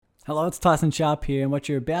Hello, it's Tyson Sharp here, and what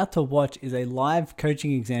you're about to watch is a live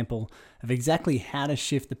coaching example of exactly how to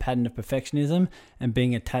shift the pattern of perfectionism and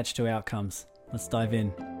being attached to outcomes. Let's dive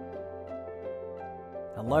in.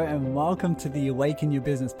 Hello, and welcome to the Awaken Your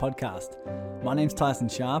Business podcast. My name's Tyson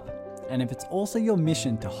Sharp, and if it's also your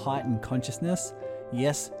mission to heighten consciousness,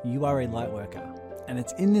 yes, you are a light worker. And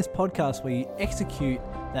it's in this podcast where you execute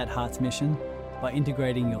that heart's mission by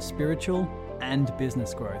integrating your spiritual and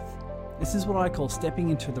business growth. This is what I call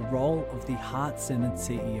stepping into the role of the heart-centered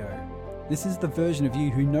CEO. This is the version of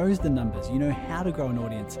you who knows the numbers, you know how to grow an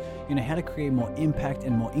audience, you know how to create more impact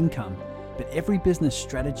and more income, but every business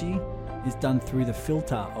strategy is done through the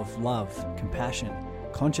filter of love, compassion,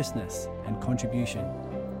 consciousness, and contribution.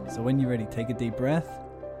 So when you're ready, take a deep breath,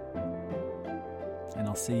 and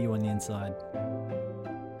I'll see you on the inside.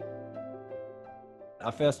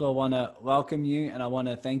 I first of all want to welcome you, and I want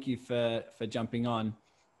to thank you for jumping on.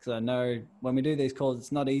 Because I know when we do these calls,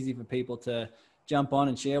 it's not easy for people to jump on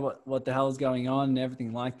and share what the hell is going on and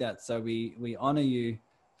everything like that. So we honor you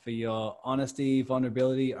for your honesty,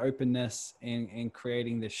 vulnerability, openness in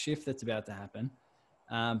creating the shift that's about to happen.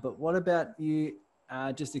 But what about you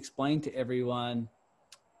just explain to everyone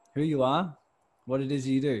who you are, what it is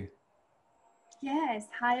you do? Yes.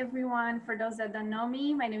 Hi, everyone. For those that don't know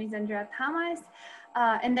me, my name is Andrea Thomas,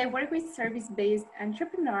 and I work with service-based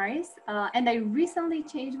entrepreneurs. And I recently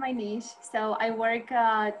changed my niche. So I work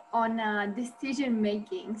on decision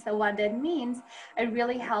making. So what that means, I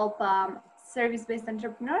really help service-based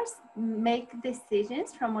entrepreneurs make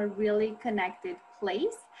decisions from a really connected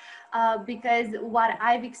place. Because what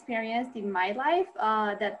I've experienced in my life,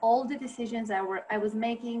 that all the decisions I was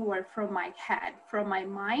making were from my head, from my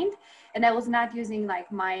mind, and I was not using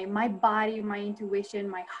like my body, my intuition,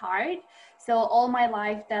 my heart. So all my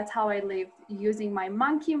life, that's how I lived, using my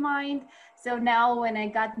monkey mind. So now when I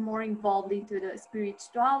got more involved into the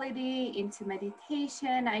spirituality, into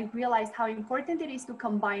meditation, I realized how important it is to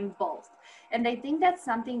combine both. And I think that's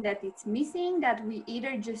something that it's missing, that we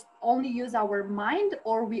either just only use our mind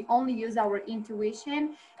or we only use our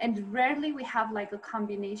intuition, and rarely we have like a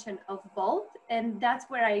combination of both. And that's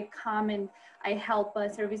where I come and I help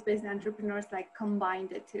service-based entrepreneurs like combine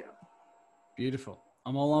the two. Beautiful.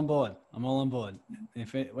 I'm all on board. I'm all on board.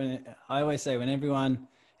 I always say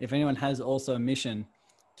if anyone has also a mission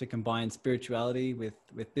to combine spirituality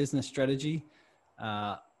with business strategy,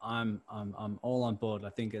 I'm all on board. I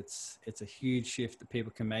think it's a huge shift that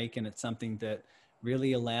people can make, and it's something that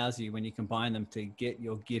really allows you, when you combine them, to get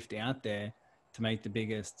your gift out there to make the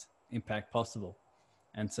biggest impact possible.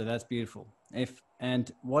 And so that's beautiful.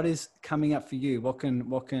 And what is coming up for you? What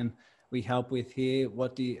can we help with here?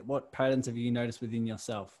 What patterns have you noticed within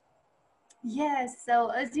yourself? Yes, so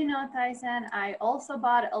as you know, Tyson, I also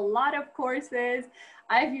bought a lot of courses.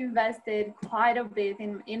 I've invested quite a bit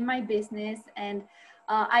in my business, and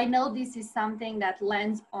I know this is something that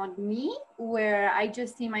lands on me, where I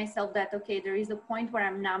just see myself that, okay, there is a point where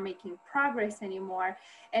I'm not making progress anymore.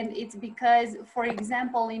 And it's because, for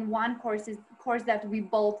example, in one course that we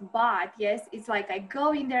both bought, yes, it's like I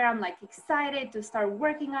go in there, I'm like excited to start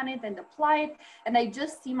working on it and apply it, and I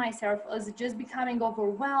just see myself as just becoming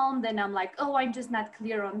overwhelmed, and I'm like, oh, I'm just not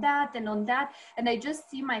clear on that and on that, and I just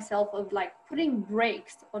see myself of like putting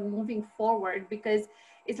brakes on moving forward, because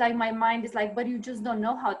it's like my mind is like, but you just don't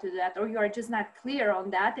know how to do that, or you are just not clear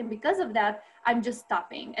on that, and because of that I'm just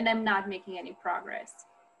stopping and I'm not making any progress.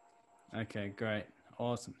 Okay, great.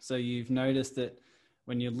 Awesome. So you've noticed that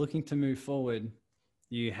when you're looking to move forward,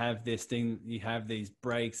 you have these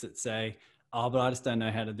breaks that say, oh, but I just don't know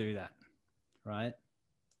how to do that. Right?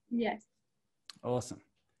 Yes. Awesome.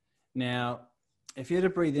 Now, if you were to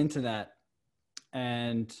breathe into that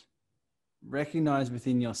and recognize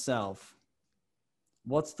within yourself,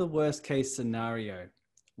 what's the worst case scenario?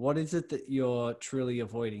 What is it that you're truly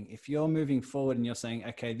avoiding? If you're moving forward and you're saying,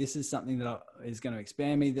 okay, this is something that is going to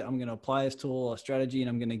expand me, that I'm going to apply this tool or strategy and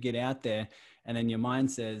I'm going to get out there. And then your mind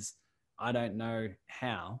says, I don't know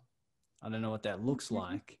how. I don't know what that looks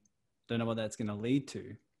like. Don't know what that's going to lead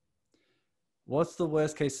to. What's the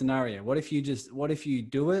worst case scenario? What if you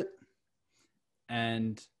do it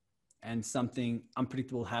and something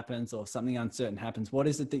unpredictable happens or something uncertain happens? What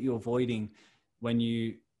is it that you're avoiding when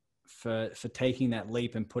you for taking that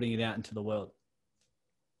leap and putting it out into the world?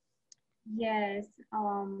 Yes.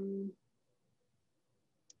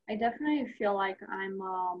 I definitely feel like I'm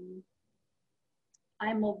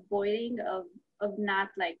avoiding of not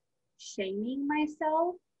like shaming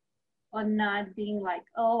myself, or not being like,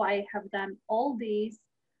 oh, I have done all these,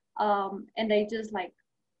 and I just like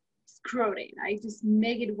screwed it. I just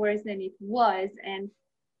make it worse than it was. And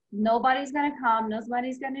nobody's gonna come,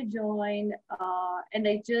 nobody's gonna join, and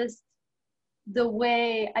the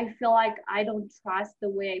way I feel like I don't trust the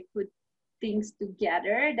way I put things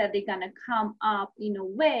together, that they're gonna come up in a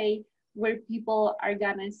way where people are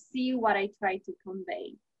gonna see what I try to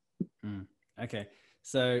convey. Okay.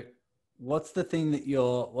 So what's the thing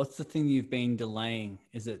you've been delaying?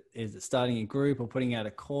 Is it starting a group or putting out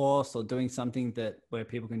a course or doing something where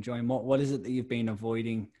people can join? What is it that you've been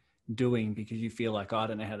avoiding doing because you feel like, oh, I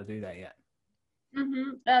don't know how to do that yet?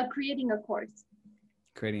 Creating a course.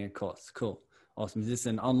 Creating a course. Cool. Awesome. Is this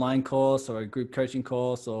an online course or a group coaching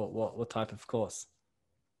course, or what type of course?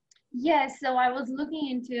 Yes, so I was looking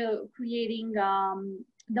into creating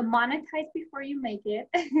the monetize before you make it.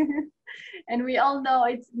 And we all know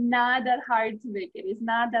it's not that hard to make it. It's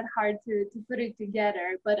not that hard to put it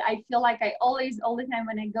together. But I feel like I always, all the time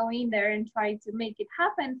when I go in there and try to make it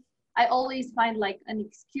happen, I always find like an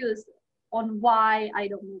excuse on why I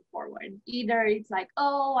don't move forward. Either it's like,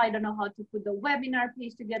 oh, I don't know how to put the webinar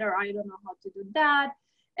page together, or I don't know how to do that.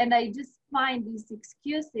 And I just find these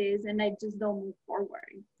excuses and I just don't move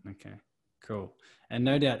forward. Okay, cool. And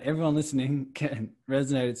no doubt everyone listening can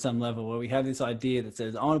resonate at some level, where we have this idea that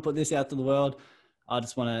says, I want to put this out to the world. I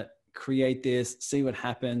just want to create this, see what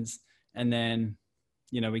happens. And then,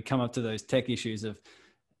 we come up to those tech issues of,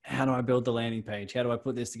 how do I build the landing page? How do I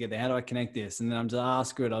put this together? How do I connect this? And then I'm just,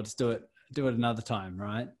 screw it. I'll just do it another time.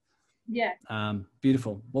 Right. Yeah.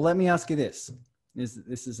 Beautiful. Well, let me ask you this.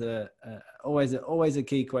 This is always a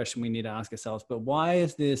key question we need to ask ourselves, but why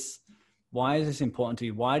is this important to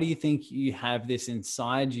you? Why do you think you have this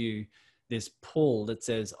inside you, this pull that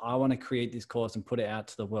says, I want to create this course and put it out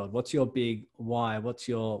to the world? What's your big why? What's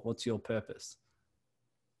your purpose?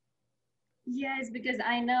 Yes, because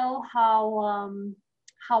I know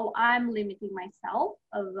how I'm limiting myself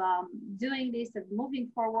of doing this, of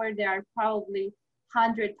moving forward. There are probably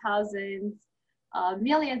 100,000,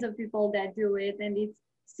 millions of people that do it, and it's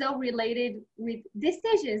so related with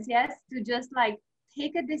decisions. Yes, to just like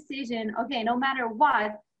take a decision. Okay, no matter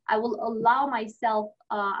what, I will allow myself.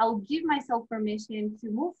 I will give myself permission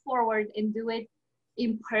to move forward and do it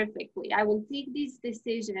imperfectly. I will take this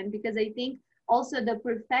decision because I think also the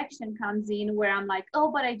perfection comes in where I'm like,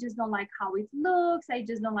 oh, but I just don't like how it looks. I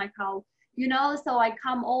just don't like how, so I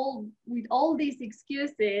come all with all these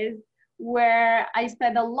excuses where I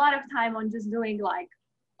spend a lot of time on just doing like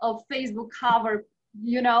a Facebook cover,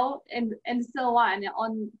 and so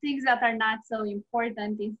on things that are not so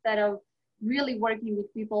important, instead of really working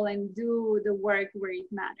with people and do the work where it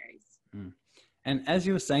matters. And as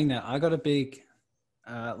you were saying that, I got a big,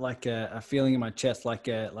 like a feeling in my chest, like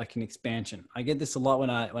an expansion. I get this a lot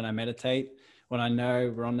when I meditate, when I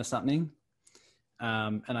know we're onto something,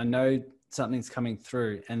 and I know something's coming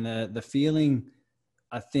through. And the feeling,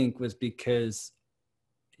 I think, was because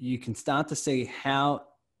you can start to see how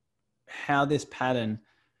this pattern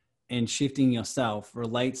in shifting yourself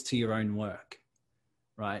relates to your own work,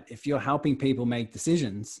 right? If you're helping people make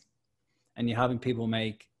decisions and you're helping people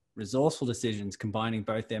make resourceful decisions, combining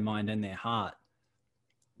both their mind and their heart,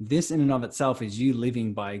 this in and of itself is you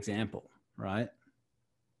living by example, right?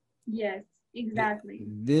 Yes, exactly.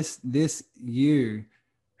 This you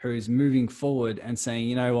who's moving forward and saying,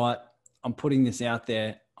 you know what, I'm putting this out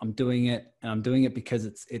there, I'm doing it, and I'm doing it because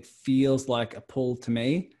it feels like a pull to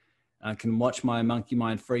me. I can watch my monkey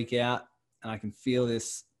mind freak out, and I can feel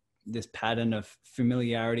this pattern of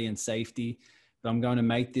familiarity and safety, but I'm going to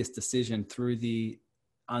make this decision through the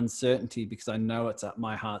uncertainty because I know it's at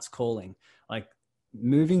my heart's calling. Like,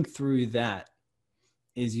 moving through that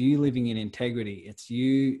is you living in integrity. It's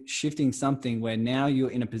you shifting something where now you're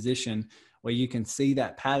in a position where you can see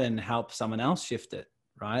that pattern and help someone else shift it,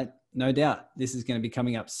 right? No doubt this is going to be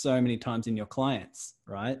coming up so many times in your clients,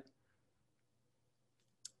 right?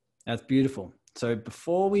 That's beautiful. So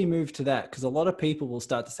before we move to that, because a lot of people will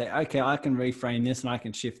start to say, okay, I can reframe this and I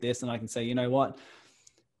can shift this and I can say, you know what,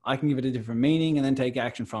 I can give it a different meaning and then take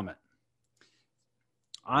action from it.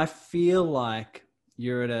 I feel like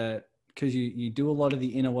you're because you do a lot of the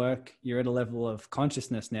inner work, you're at a level of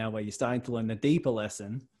consciousness now where you're starting to learn the deeper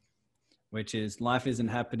lesson, which is life isn't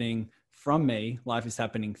happening from me, life is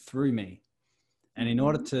happening through me. And in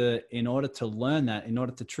order to learn that, in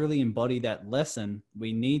order to truly embody that lesson,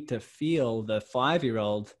 we need to feel the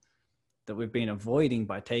 5-year-old that we've been avoiding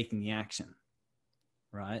by taking the action,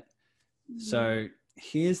 right? Mm-hmm. So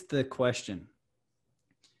here's the question.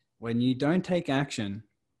 When you don't take action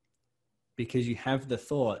because you have the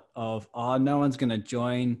thought of, oh, no one's going to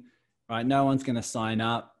join, right? No one's going to sign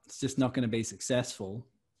up. It's just not going to be successful.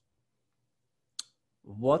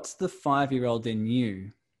 What's the 5-year-old in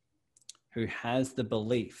you who has the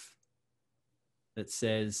belief that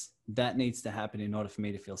says that needs to happen in order for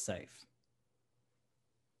me to feel safe?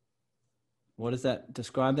 What is that?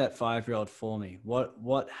 Describe that 5-year-old for me.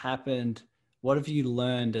 What happened? What have you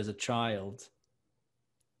learned as a child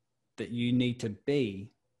that you need to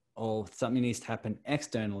be, or something needs to happen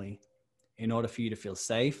externally in order for you to feel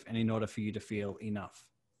safe and in order for you to feel enough?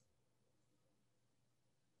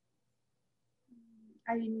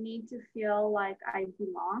 I need to feel like I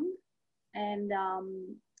belong. And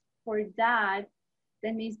for that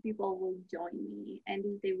means people will join me. And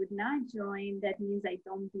if they would not join, that means I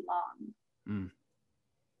don't belong.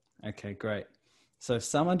 Okay, great. So if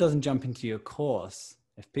someone doesn't jump into your course,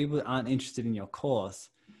 if people aren't interested in your course,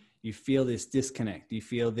 you feel this disconnect. You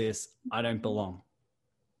feel this, I don't belong.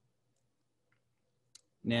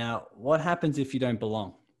 Now, what happens if you don't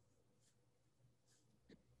belong?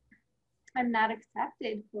 I'm not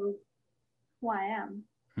accepted for who I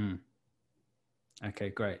am. Okay,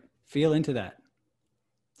 great. Feel into that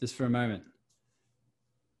just for a moment.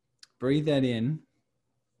 Breathe that in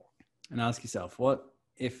and ask yourself, what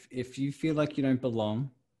if you feel like you don't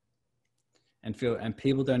belong and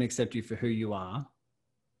people don't accept you for who you are,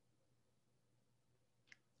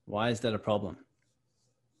 why is that a problem?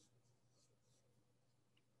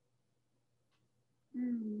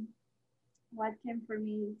 What came for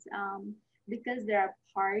me is because there are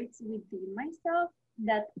parts within myself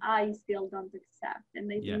that I still don't accept.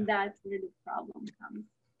 And I think that's where the problem comes.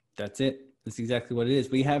 That's it. That's exactly what it is.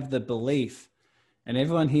 We have the belief, and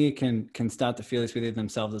everyone here can start to feel this within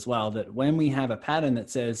themselves as well, that when we have a pattern that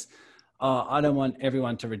says, oh, I don't want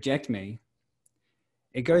everyone to reject me,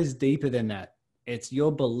 it goes deeper than that. It's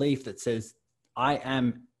your belief that says, I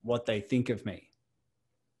am what they think of me.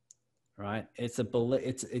 Right? It's a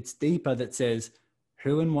belief. It's deeper, that says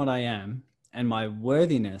who and what I am, and my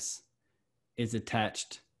worthiness is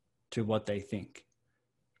attached to what they think.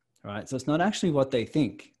 Right? So it's not actually what they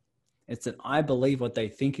think. It's that I believe what they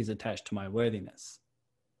think is attached to my worthiness.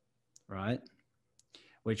 Right?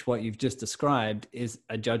 Which, what you've just described, is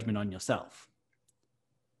a judgment on yourself.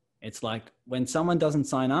 It's like when someone doesn't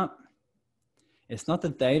sign up, it's not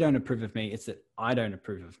that they don't approve of me, it's that I don't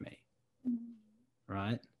approve of me.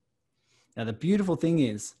 Right? Now, the beautiful thing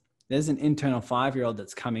is there's an internal 5-year-old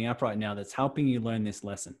that's coming up right now that's helping you learn this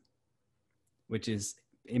lesson, which is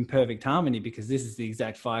in perfect harmony, because this is the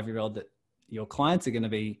exact 5-year-old that your clients are going to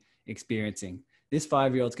be experiencing. This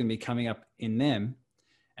 5-year-old is going to be coming up in them,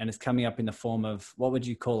 and it's coming up in the form of, what would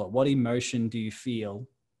you call it? What emotion do you feel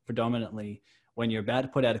predominantly when you're about to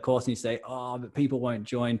put out a course and you say, oh, but people won't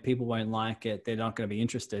join, people won't like it, they're not going to be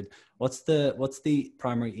interested. What's the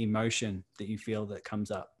primary emotion that you feel that comes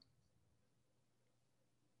up?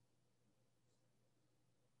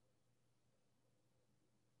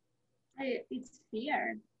 It's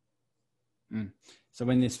fear. So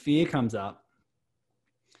when this fear comes up,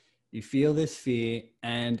 you feel this fear,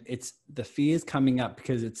 and it's the fear's coming up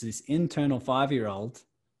because it's this internal 5-year-old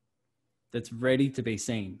that's ready to be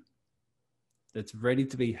seen, that's ready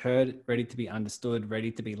to be heard, ready to be understood,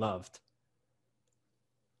 ready to be loved.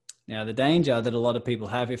 Now, the danger that a lot of people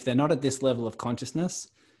have, if they're not at this level of consciousness,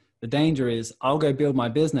 the danger is, I'll go build my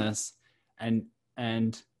business and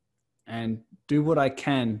do what I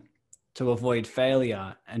can to avoid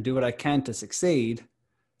failure and do what I can to succeed,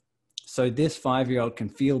 so this 5-year-old can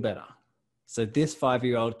feel better. So this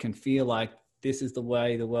 5-year-old can feel like this is the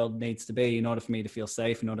way the world needs to be in order for me to feel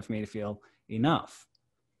safe, in order for me to feel enough,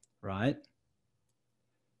 right?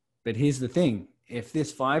 But here's the thing. If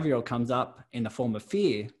this 5-year-old comes up in the form of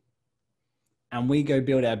fear and we go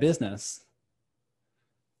build our business,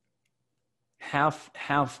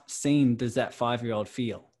 how seen does that 5-year-old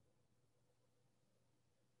feel?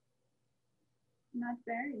 Not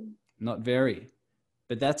very. Not very.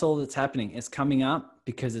 But that's all that's happening. It's coming up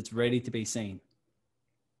because it's ready to be seen,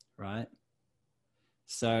 right?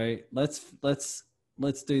 So let's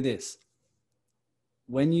do this.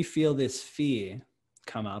 When you feel this fear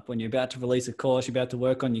come up, when you're about to release a course, you're about to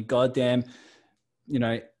work on your goddamn,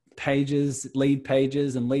 pages, lead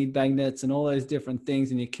pages and lead magnets and all those different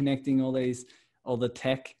things, and you're connecting all the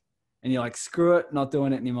tech, and you're like, screw it, not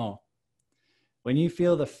doing it anymore. When you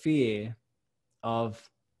feel the fear of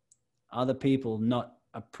other people not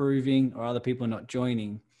approving or other people not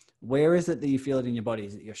joining, where is it that you feel it in your body?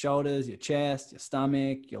 Is it your shoulders, your chest, your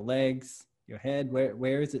stomach, your legs, your head?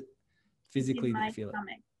 Where is it physically that you feel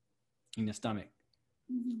stomach. it? In your stomach.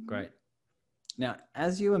 Mm-hmm. Great. Now,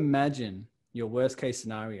 as you imagine your worst case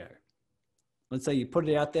scenario, let's say you put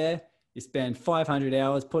it out there, you spend 500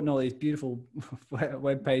 hours putting all these beautiful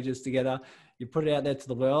web pages together, you put it out there to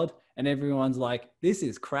the world, and everyone's like, this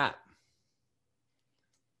is crap.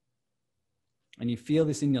 And you feel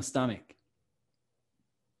this in your stomach.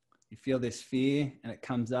 You feel this fear and it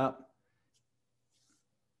comes up.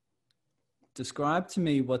 Describe to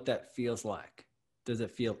me what that feels like. Does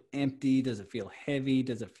it feel empty? Does it feel heavy?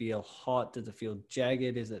 Does it feel hot? Does it feel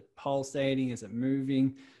jagged? Is it pulsating? Is it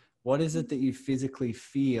moving? What is it that you physically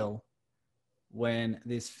feel when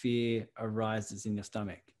this fear arises in your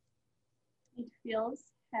stomach? It feels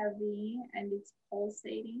heavy and it's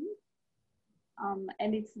pulsating,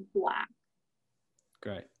 and it's black.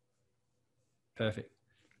 Great. Perfect.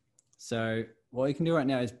 So what you can do right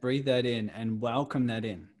now is breathe that in and welcome that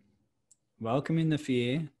in. Welcome in the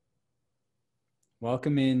fear.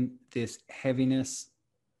 Welcome in this heaviness.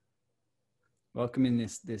 Welcome in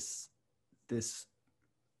this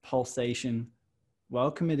pulsation.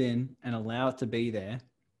 Welcome it in and allow it to be there.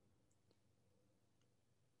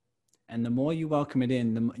 And the more you welcome it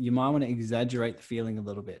in, you might want to exaggerate the feeling a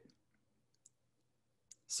little bit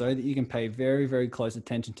so that you can pay very, very close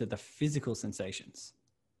attention to the physical sensations.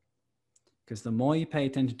 Because the more you pay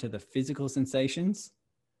attention to the physical sensations,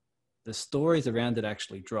 the stories around it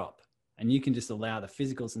actually drop. And you can just allow the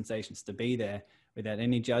physical sensations to be there without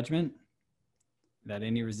any judgment, without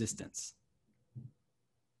any resistance.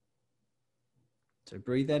 So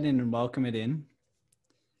breathe that in and welcome it in.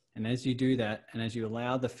 And as you do that, and as you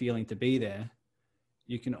allow the feeling to be there,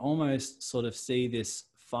 you can almost sort of see this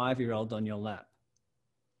 5-year-old on your lap.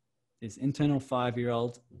 This internal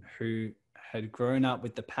 5-year-old who had grown up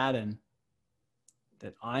with the pattern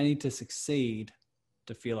that I need to succeed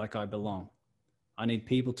to feel like I belong. I need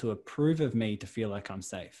people to approve of me to feel like I'm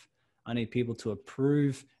safe. I need people to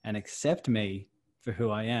approve and accept me for who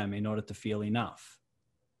I am in order to feel enough.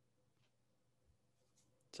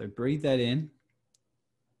 So breathe that in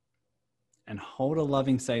and hold a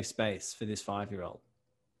loving, safe space for this 5-year-old.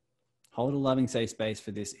 Hold a loving, safe space for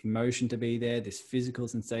this emotion to be there, this physical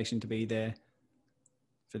sensation to be there,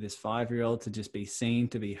 for this 5-year-old to just be seen,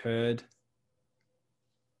 to be heard.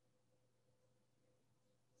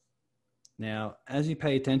 Now, as you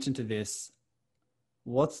pay attention to this,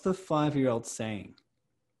 what's the 5-year-old saying?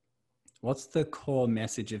 What's the core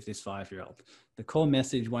message of this 5-year-old? The core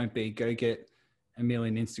message won't be go get 1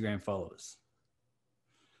 million Instagram followers.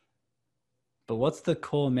 But what's the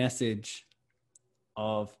core message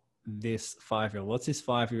of this 5-year-old? What's this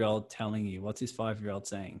 5-year-old telling you? What's this 5-year-old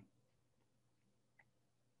saying?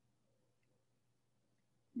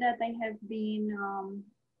 That I have been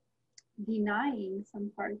denying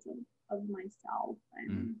some parts of myself,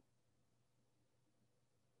 and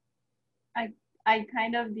I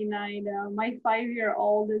kind of denied my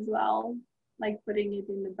 5-year-old as well, like putting it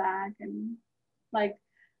in the back, and like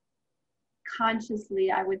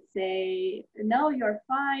consciously I would say, no, you're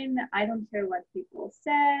fine, I don't care what people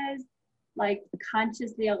says. Like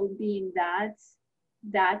consciously I would be in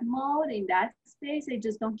that mode, in that space. I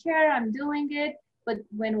just don't care, I'm doing it. But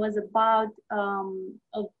when it was about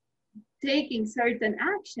of taking certain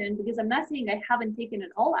action, because I'm not saying I haven't taken at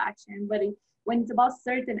all action, but when it's about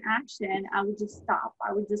certain action, I would just stop.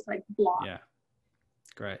 I would just like block. Yeah,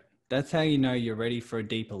 great. That's how you know you're ready for a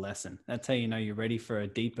deeper lesson. That's how you know you're ready for a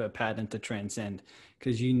deeper pattern to transcend,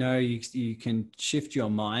 because you know you can shift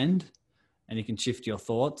your mind and you can shift your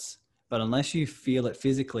thoughts. But unless you feel it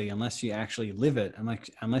physically, unless you actually live it, and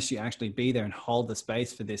unless you actually be there and hold the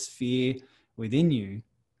space for this fear within you,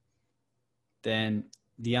 then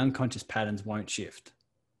the unconscious patterns won't shift,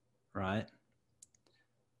 right?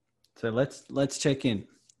 So let's check in.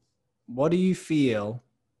 What do you feel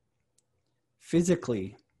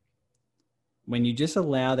physically when you just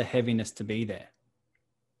allow the heaviness to be there?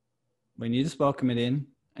 When you just welcome it in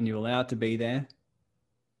and you allow it to be there,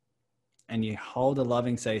 and you hold a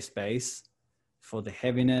loving, safe space for the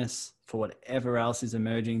heaviness, for whatever else is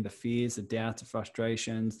emerging, the fears, the doubts, the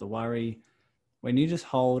frustrations, the worry. When you just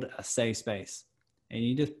hold a safe space and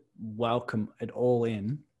you just welcome it all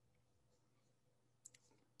in,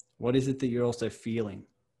 what is it that you're also feeling?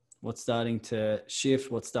 What's starting to shift?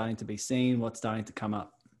 What's starting to be seen? What's starting to come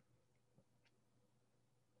up?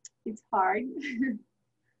 It's hard.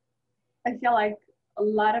 I feel like a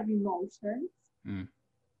lot of emotions.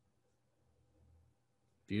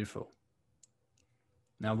 Beautiful.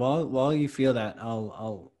 Now, while you feel that,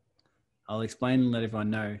 I'll explain and let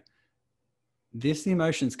everyone know. This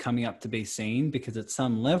emotion's coming up to be seen because at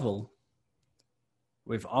some level,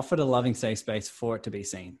 we've offered a loving, safe space for it to be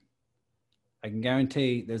seen. I can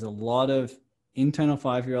guarantee there's a lot of internal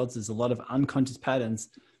 5-year-olds, there's a lot of unconscious patterns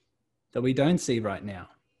that we don't see right now,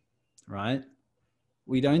 right?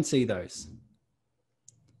 We don't see those.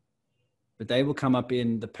 But they will come up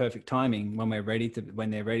in the perfect timing when they're ready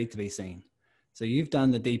to be seen. So you've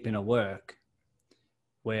done the deep inner work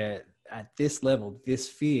where at this level, this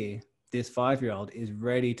fear this 5-year-old is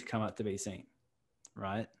ready to come up to be seen,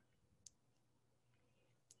 right?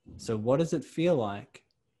 So what does it feel like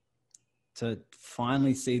to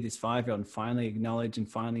finally see this 5-year-old and finally acknowledge and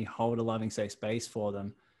finally hold a loving, safe space for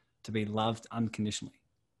them to be loved unconditionally?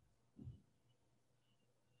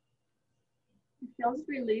 It feels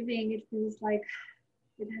relieving. It feels like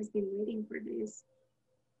it has been waiting for this.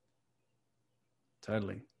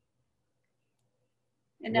 Totally.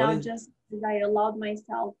 And now just as I allowed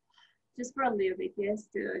myself just for a little bit, yes,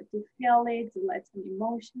 to feel it, to let some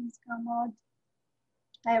emotions come out,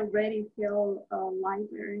 I already feel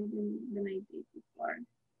lighter than I did before.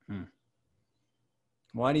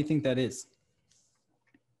 Why do you think that is?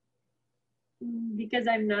 Because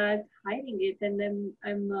I'm not hiding it, and then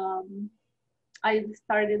I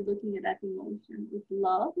started looking at that emotion with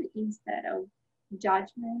love instead of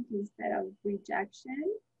judgment, instead of rejection.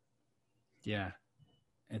 Yeah.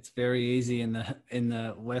 It's very easy in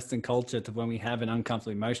the Western culture to, when we have an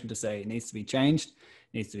uncomfortable emotion, to say it needs to be changed,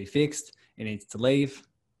 it needs to be fixed, it needs to leave,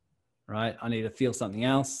 right? I need to feel something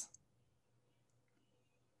else,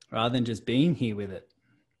 rather than just being here with it.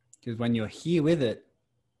 Because when you're here with it,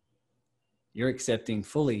 you're accepting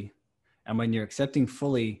fully. And when you're accepting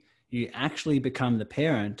fully, you actually become the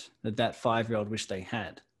parent that 5-year-old wished they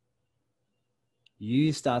had.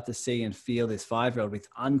 You start to see and feel this 5-year-old with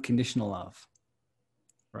unconditional love,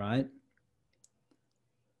 right?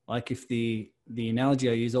 Like if the analogy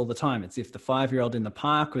I use all the time, it's if the 5-year-old in the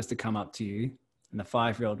park was to come up to you and the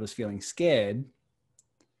 5-year-old was feeling scared,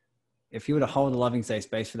 if you were to hold a loving, safe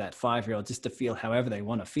space for that 5-year-old just to feel however they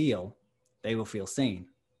want to feel, they will feel seen.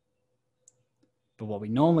 But what we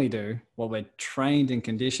normally do, what we're trained and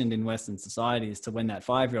conditioned in Western society, is to, when that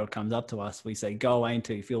 5-year-old comes up to us, we say, go away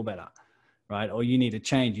until you feel better, right? Or you need to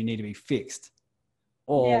change, you need to be fixed.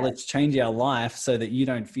 Or Yes. let's change our life so that you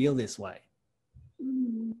don't feel this way,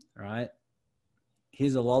 right?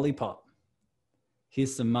 Here's a lollipop.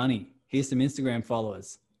 Here's some money. Here's some Instagram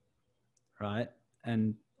followers, right?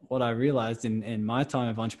 And what I realized in my time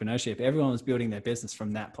of entrepreneurship, everyone was building their business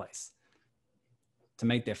from that place to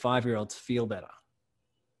make their 5-year-olds feel better.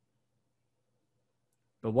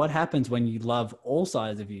 But what happens when you love all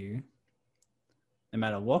sides of you, no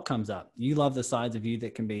matter what comes up? You love the sides of you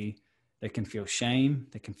that can feel shame,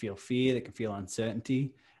 that can feel fear, that can feel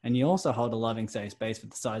uncertainty. And you also hold a loving, safe space for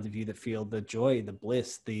the sides of you that feel the joy, the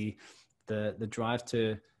bliss, the drive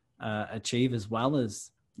to achieve, as well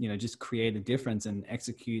as, just create a difference and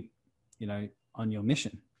execute, on your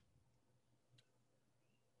mission.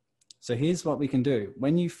 So here's what we can do.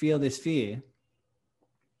 When you feel this fear,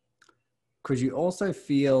 could you also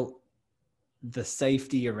feel the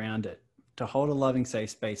safety around it? To hold a loving, safe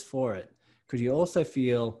space for it, could you also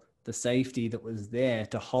feel the safety that was there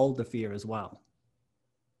to hold the fear as well?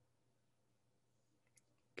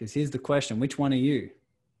 Because here's the question: which one are you?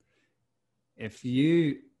 If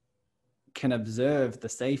you can observe the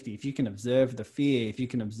safety, if you can observe the fear, if you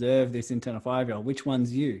can observe this internal 5-year-old, which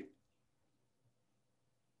one's you?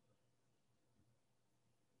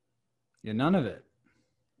 You're none of it.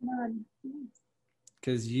 None.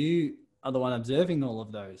 Because you are the one observing all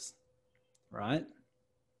of those, right?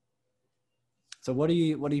 So what are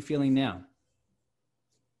you feeling now?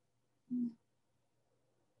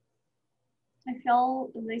 I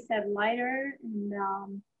feel, as I said, lighter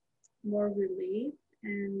and more relief,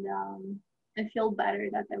 and I feel better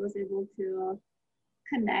that I was able to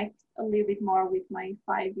connect a little bit more with my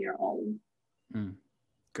 5-year-old.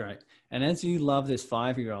 Great. And as you love this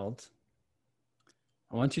 5-year-old,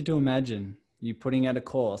 I want you to imagine you putting out a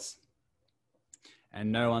course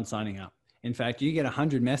and no one signing up. In fact, you get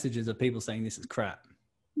 100 messages of people saying this is crap.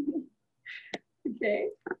 Okay.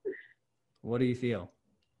 What do you feel?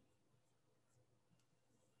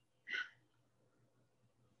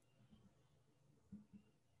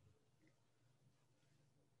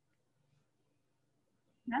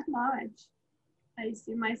 Not much. I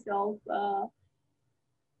see myself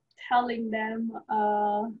telling them,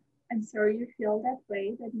 I'm sorry you feel that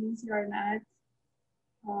way. That means you are not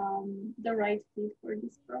the right fit for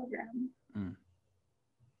this program.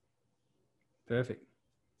 Perfect.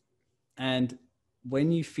 And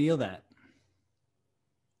when you feel that,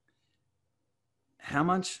 how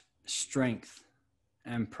much strength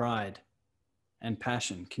and pride and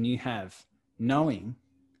passion can you have knowing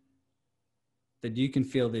that you can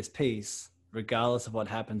feel this peace regardless of what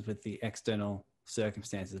happens with the external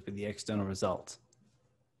circumstances, with the external results?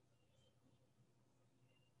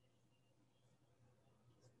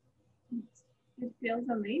 It feels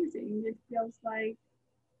amazing. It feels like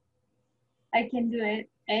I can do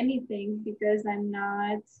anything because I'm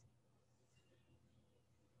not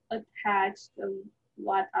attached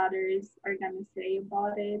what others are gonna say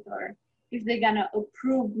about it, or if they're gonna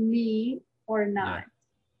approve me or not.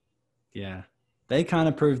 Yeah. They can't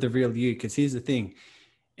approve the real you, because here's the thing.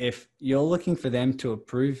 If you're looking for them to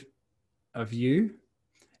approve of you,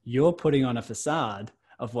 you're putting on a facade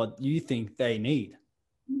of what you think they need.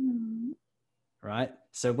 Mm-hmm. Right?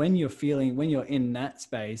 So when you're in that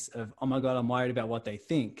space of, oh my God, I'm worried about what they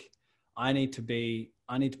think, I need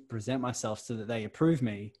to present myself so that they approve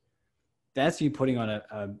me. That's you putting on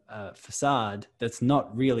a facade that's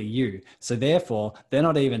not really you. So therefore, they're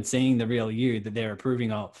not even seeing the real you that they're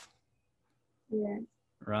approving of. Yeah.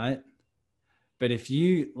 Right? But if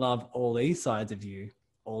you love all these sides of you,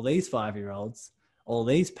 all these 5-year-olds, all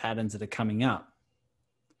these patterns that are coming up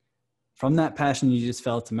from that passion you just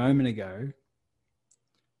felt a moment ago,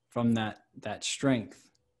 from that strength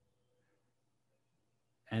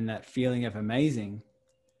and that feeling of amazing,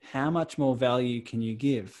 how much more value can you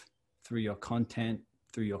give through your content,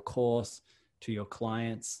 through your course, to your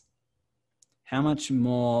clients? How much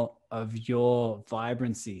more of your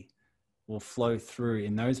vibrancy will flow through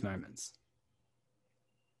in those moments?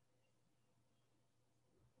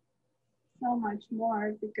 So much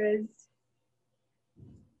more, because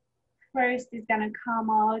first it's gonna come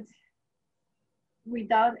out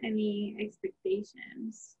without any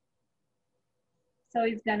expectations. So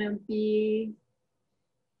it's gonna be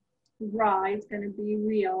raw, it's gonna be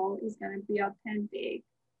real, it's gonna be authentic.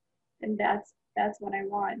 And that's what I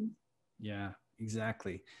want. Yeah,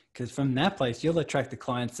 exactly. Because from that place, you'll attract the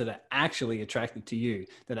clients that are actually attracted to you,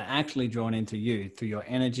 that are actually drawn into you through your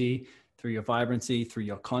energy, through your vibrancy, through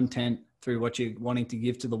your content, through what you're wanting to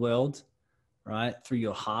give to the world, right? Through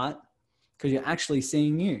your heart, because you're actually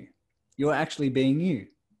seeing you. You're actually being you.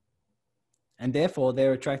 And therefore,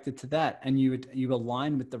 they're attracted to that. And you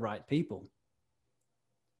align with the right people.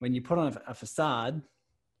 When you put on a facade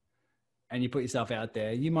and you put yourself out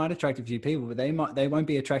there, you might attract a few people, but they won't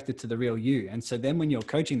be attracted to the real you. And so then when you're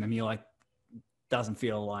coaching them, you're like, doesn't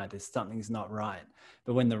feel like there's something's not right.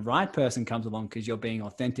 But when the right person comes along, because you're being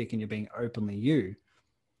authentic and you're being openly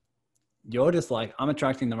you're just like, I'm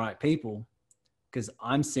attracting the right people because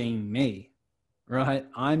I'm seeing me, right?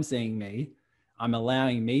 I'm seeing me. I'm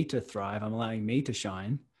allowing me to thrive. I'm allowing me to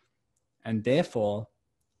shine. And therefore,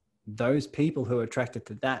 those people who are attracted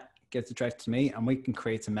to that gets attracted to me, and we can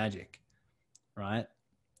create some magic, right?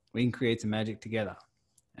 We can create some magic together.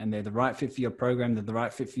 And they're the right fit for your program. They're the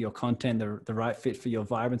right fit for your content. They're the right fit for your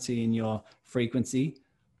vibrancy and your frequency.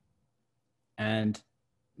 And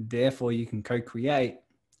therefore, you can co-create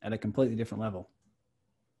at a completely different level.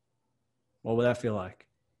 What would that feel like?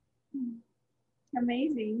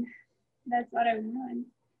 Amazing. That's what I want.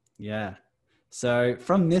 Yeah. So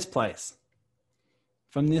from this place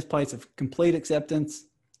of complete acceptance,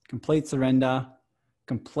 complete surrender,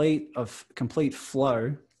 complete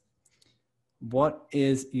flow, what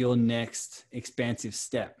is your next expansive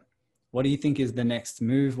step? What do you think is the next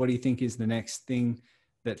move? What do you think is the next thing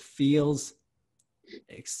that feels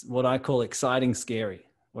what I call exciting, scary,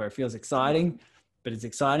 where it feels exciting, but it's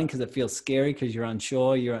exciting because it feels scary because you're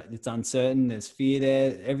unsure, it's uncertain, there's fear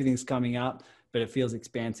there, everything's coming up, but it feels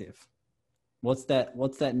expansive. What's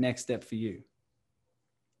that next step for you?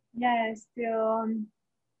 Yes, to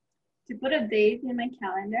put a date in my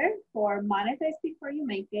calendar for Manifest Before You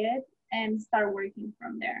Make It and start working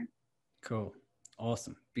from there. Cool.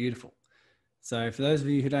 Awesome. Beautiful. So for those of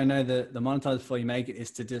you who don't know, the Monetize Before You Make It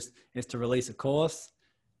is to release a course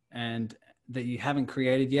and that you haven't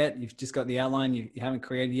created yet. You've just got the outline, you haven't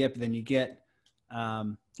created yet, but then you get,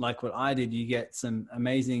 like what I did, you get some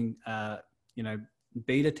amazing,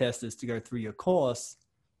 beta testers to go through your course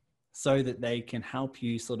so that they can help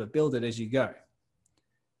you sort of build it as you go.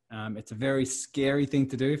 It's a very scary thing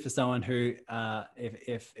to do for someone who,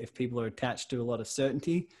 if people are attached to a lot of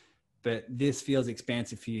certainty, but this feels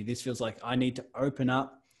expansive for you. This feels like I need to open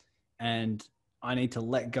up and I need to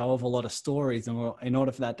let go of a lot of stories in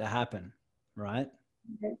order for that to happen, right?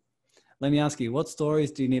 Okay. Let me ask you, what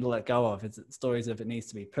stories do you need to let go of? Is it stories of it needs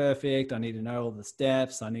to be perfect? I need to know all the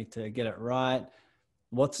steps. I need to get it right.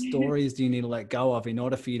 What stories do you need to let go of in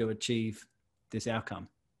order for you to achieve this outcome?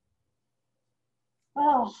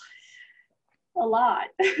 Oh, a lot.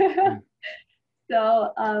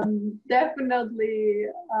 So definitely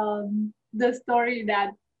the story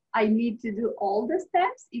that I need to do all the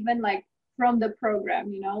steps, even like from the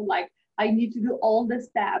program, like I need to do all the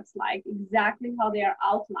steps, like exactly how they are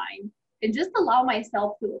outlined, and just allow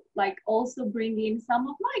myself to like also bring in some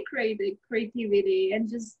of my creativity and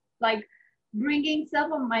just like bringing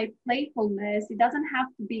some of my playfulness. It doesn't have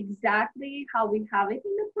to be exactly how we have it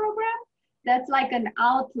in the program, that's like an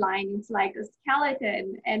outline. It's like a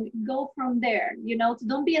skeleton, and go from there. You know, so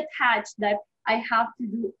don't be attached that I have to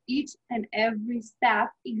do each and every step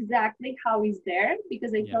exactly how is there,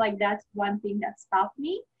 because I Yeah. feel like that's one thing that stopped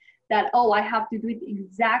me. That, oh, I have to do it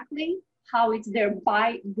exactly how it's there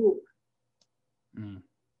by book. Mm.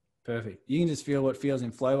 Perfect. You can just feel what feels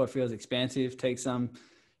in flow, what feels expansive, take some,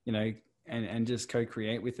 you know, and just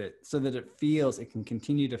co-create with it so that it can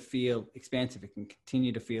continue to feel expansive. It can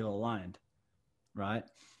continue to feel aligned, right?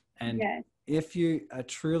 And Yes, if you are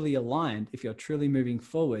truly aligned, if you're truly moving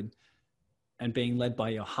forward and being led by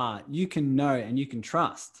your heart, you can know and you can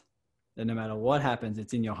trust that no matter what happens,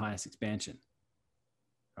 it's in your highest expansion,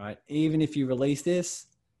 right? Even if you release this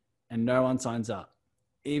and no one signs up,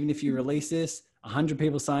 even if you release this, 100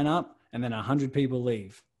 people sign up and then 100 people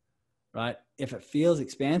leave, right? If it feels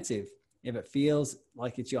expansive, if it feels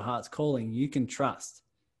like it's your heart's calling, you can trust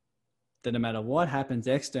that no matter what happens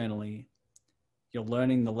externally, you're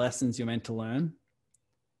learning the lessons you're meant to learn.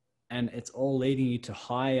 And it's all leading you to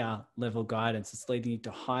higher level guidance. It's leading you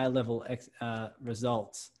to higher level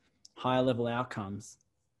results, higher level outcomes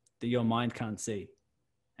that your mind can't see.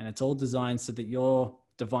 And it's all designed so that your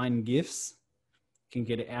divine gifts can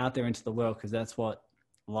get it out there into the world, because that's what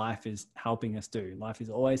life is helping us do. Life is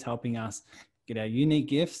always helping us get our unique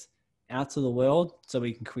gifts out to the world so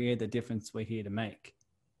we can create the difference we're here to make.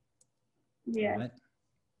 yes, Right?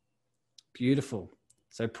 Beautiful.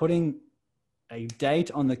 So putting a date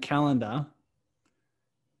on the calendar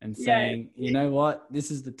and yes, saying, you know what, this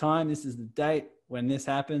is the time, this is the date when this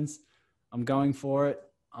happens. I'm going for it.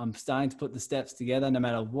 I'm starting to put the steps together. No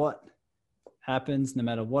matter what happens, no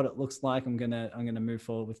matter what it looks like, I'm gonna move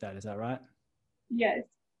forward with that. Is that right? yes.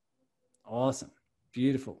 Awesome.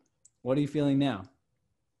 Beautiful. What are you feeling now?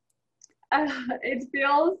 It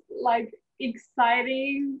feels like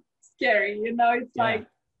exciting, scary. You know, it's Yeah. like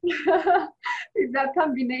it's that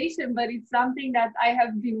combination, but it's something that I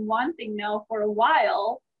have been wanting now for a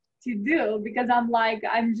while to do, because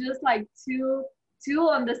I'm just like too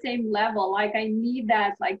on the same level. Like I need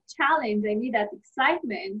that like challenge, I need that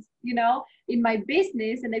excitement, you know, in my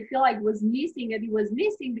business. And I feel like it was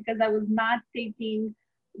missing because I was not taking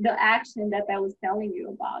the action that I was telling you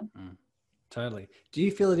about. Totally. Do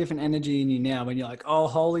you feel a different energy in you now when you're like, oh,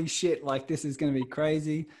 holy shit, like this is going to be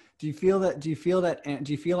crazy? Do you feel that? Do you feel that?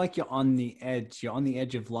 Do you feel like you're on the edge? You're on the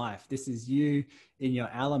edge of life. This is you in your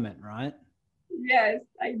element, right? Yes,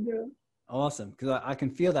 I do. Awesome. Because I can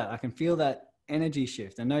feel that. I can feel that energy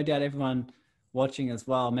shift. And no doubt everyone watching as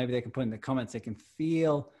well, maybe they can put in the comments, they can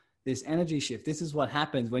feel this energy shift. This is what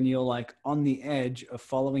happens when you're like on the edge of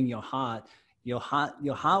following your heart. Your heart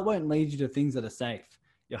won't lead you to things that are safe.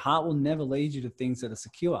 Your heart will never lead you to things that are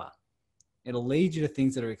secure. It'll lead you to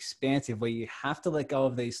things that are expansive, where you have to let go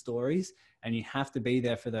of these stories and you have to be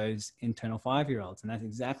there for those internal 5-year-olds. And that's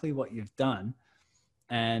exactly what you've done.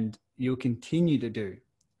 And you'll continue to do,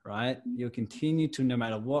 right? You'll continue to, no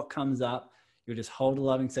matter what comes up, you'll just hold a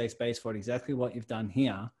loving, safe space for it, exactly what you've done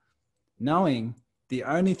here, knowing the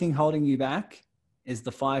only thing holding you back is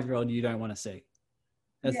the 5-year-old you don't want to see.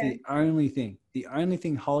 That's Yes, the only thing. The only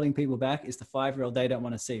thing holding people back is the 5-year-old they don't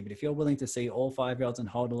want to see. But if you're willing to see all 5-year-olds and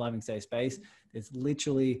hold a loving, safe space, there's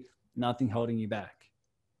literally nothing holding you back.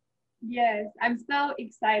 yes. I'm so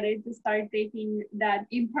excited to start taking that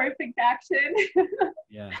imperfect action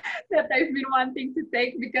Yeah, that I've been wanting to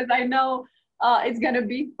take, because I know it's going to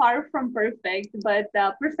be far from perfect, but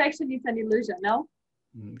perfection is an illusion, no?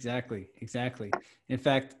 exactly. Exactly. In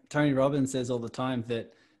fact, Tony Robbins says all the time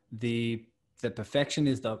that the perfection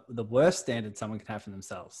is the worst standard someone can have for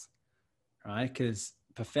themselves, right? Because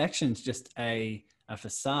perfection is just a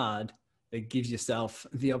facade that gives yourself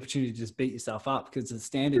the opportunity to just beat yourself up, because it's a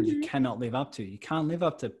standard you Mhm. cannot live up to. You can't live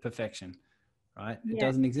up to perfection, right? It Yes,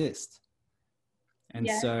 doesn't exist. And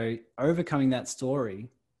yes, so overcoming that story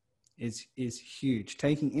is huge.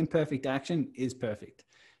 Taking imperfect action is perfect.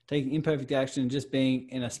 Taking imperfect action and just being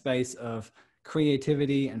in a space of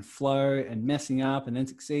creativity and flow and messing up and then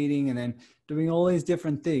succeeding and then doing all these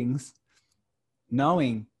different things,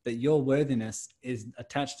 knowing that your worthiness is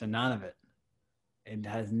attached to none of it. It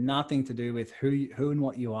has nothing to do with who and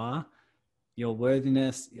what you are, your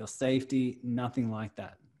worthiness, your safety, nothing like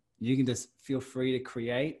that. You can just feel free to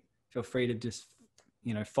create, feel free to just,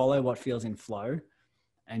 follow what feels in flow,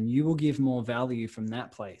 and you will give more value from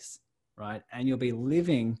that place, right? And you'll be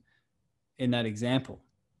living in that example.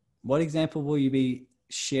 What example will you be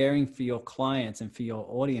sharing for your clients and for your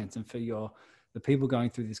audience and for the people going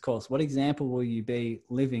through this course? What example will you be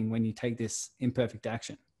living when you take this imperfect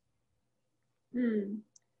action? mm.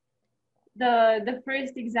 The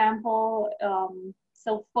first example,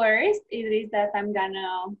 so first it is that I'm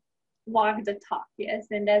gonna walk the talk. Yes.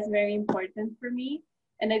 And that's very important for me.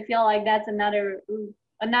 And I feel like that's another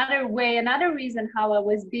reason how I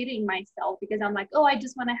was beating myself, because I'm like, oh, I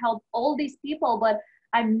just want to help all these people, but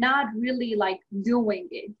I'm not really like doing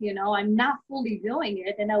it, I'm not fully doing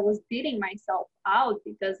it. And I was beating myself out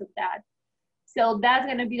because of that. So that's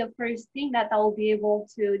going to be the first thing that I'll be able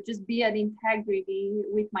to just be at integrity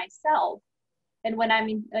with myself. And when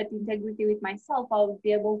I'm at integrity with myself, I'll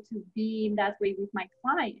be able to be in that way with my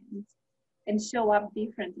clients and show up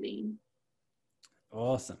differently.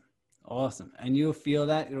 Awesome. Awesome. And you'll feel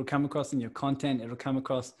that. It'll come across in your content. It'll come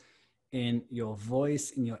across in your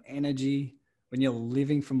voice, in your energy. When you're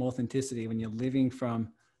living from authenticity, when you're living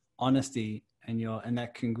from honesty, and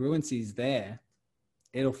that congruency is there,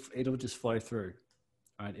 it'll just flow through,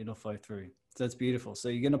 right? It'll flow through. So that's beautiful. So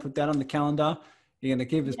you're going to put that on the calendar. You're going to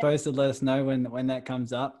keep us posted. Let us know when that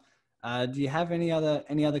comes up. Do you have any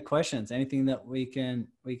other questions? Anything that we can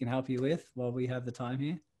help you with while we have the time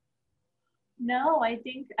here? No, I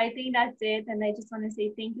think that's it. And I just want to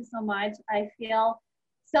say thank you so much. I feel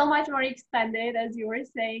so much more expanded as you were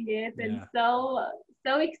saying it, and so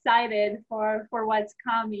excited for what's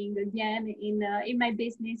coming again in my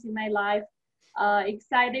business, in my life.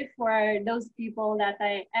 Excited for those people that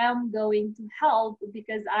I am going to help,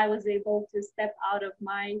 because I was able to step out of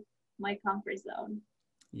my comfort zone.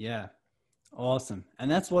 Yeah. Awesome. And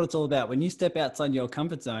that's what it's all about. When you step outside your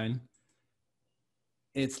comfort zone,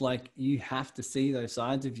 it's like you have to see those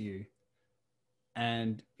sides of you.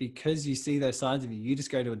 And because you see those sides of you, you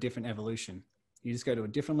just go to a different evolution. You just go to a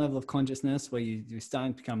different level of consciousness where you're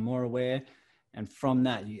starting to become more aware. And from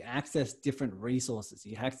that, you access different resources.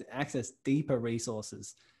 You have to access deeper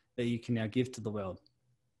resources that you can now give to the world,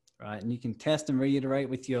 right? And you can test and reiterate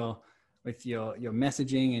with your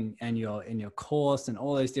messaging and your course and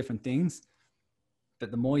all those different things.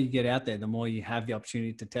 But the more you get out there, the more you have the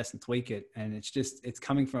opportunity to test and tweak it. And it's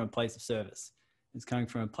coming from a place of service. It's coming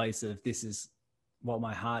from a place of, this is what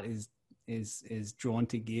my heart is drawn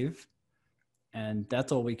to give. And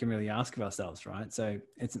that's all we can really ask of ourselves, right? So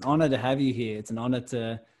it's an honor to have you here. It's an honor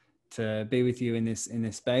to be with you in this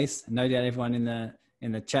space. No doubt everyone in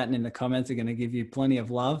the chat and in the comments are going to give you plenty of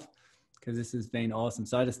love, because this has been awesome.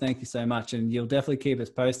 So I just thank you so much, and you'll definitely keep us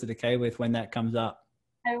posted, okay, with when that comes up.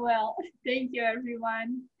 I will. Thank you,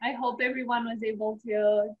 everyone. I hope everyone was able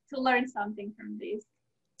to learn something from this.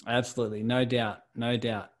 Absolutely. No doubt. No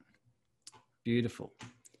doubt. Beautiful.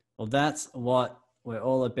 Well, that's what we're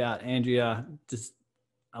all about. Andrea, just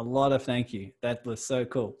a lot of thank you. That was so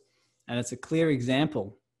cool. And it's a clear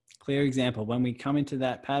example when we come into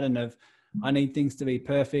that pattern of, I need things to be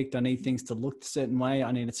perfect. I need things to look a certain way.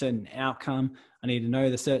 I need a certain outcome. I need to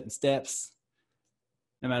know the certain steps.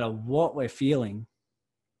 No matter what we're feeling,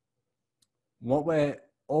 what we're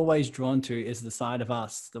always drawn to is the side of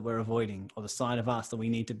us that we're avoiding, or the side of us that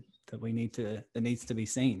needs to be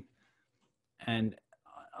seen. And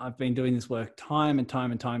I've been doing this work time and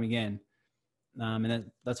time and time again.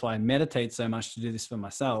 And that's why I meditate so much, to do this for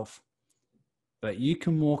myself. But you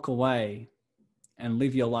can walk away and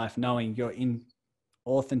live your life knowing you're in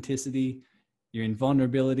authenticity, you're in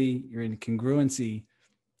vulnerability, you're in congruency,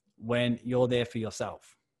 when you're there for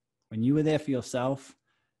yourself. When you are there for yourself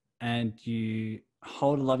and you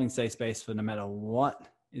hold a loving, safe space for no matter what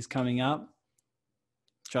is coming up,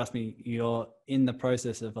 trust me, you're in the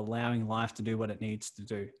process of allowing life to do what it needs to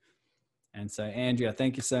do. And so, Andrea,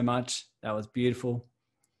 thank you so much. That was beautiful.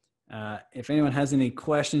 If anyone has any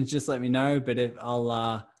questions, just let me know. But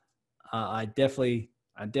I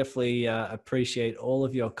definitely appreciate all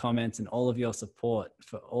of your comments and all of your support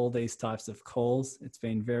for all these types of calls. It's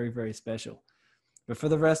been very, very special. But for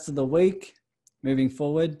the rest of the week, moving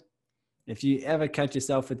forward, if you ever catch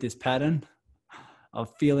yourself with this pattern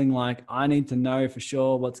of feeling like, I need to know for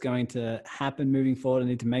sure what's going to happen moving forward, I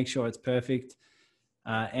need to make sure it's perfect,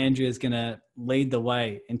 Andrea is going to lead the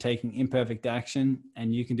way in taking imperfect action,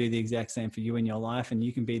 and you can do the exact same for you in your life, and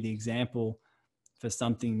you can be the example for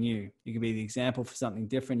something new. You can be the example for something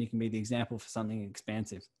different. You can be the example for something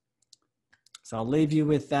expansive. So I'll leave you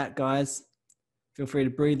with that, guys. Feel free to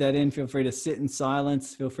breathe that in. Feel free to sit in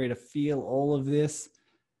silence. Feel free to feel all of this.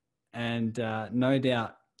 And no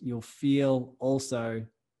doubt you'll feel also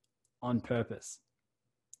on purpose.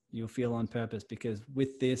 You'll feel on purpose, because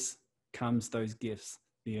with this comes those gifts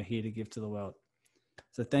that you're here to give to the world.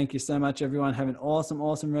 So thank you so much, everyone. Have an awesome,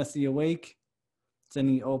 awesome rest of your week.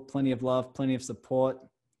 Sending you all plenty of love, plenty of support.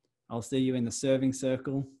 I'll see you in the serving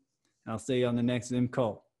circle. I'll see you on the next Zoom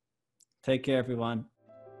call. Take care, everyone.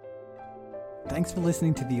 Thanks for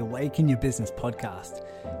listening to the Awaken Your Business podcast.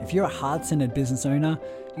 If you're a heart-centered business owner,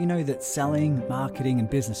 You know that selling, marketing, and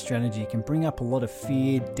business strategy can bring up a lot of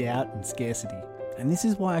fear, doubt, and scarcity. And this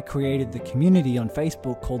is why I created the community on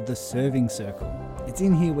Facebook called the Serving Circle. It's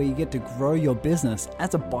in here where you get to grow your business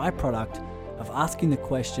as a byproduct of asking the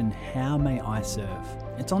question, how may I serve?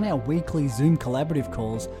 It's on our weekly Zoom collaborative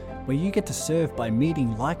calls where you get to serve by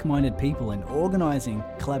meeting like-minded people and organizing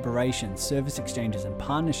collaborations, service exchanges, and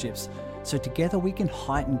partnerships so together we can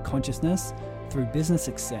heighten consciousness through business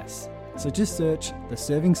success. So just search the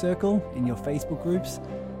Serving Circle in your Facebook groups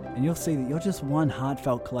and you'll see that you're just one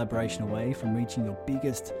heartfelt collaboration away from reaching your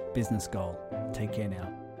biggest business goal. Take care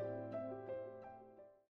now.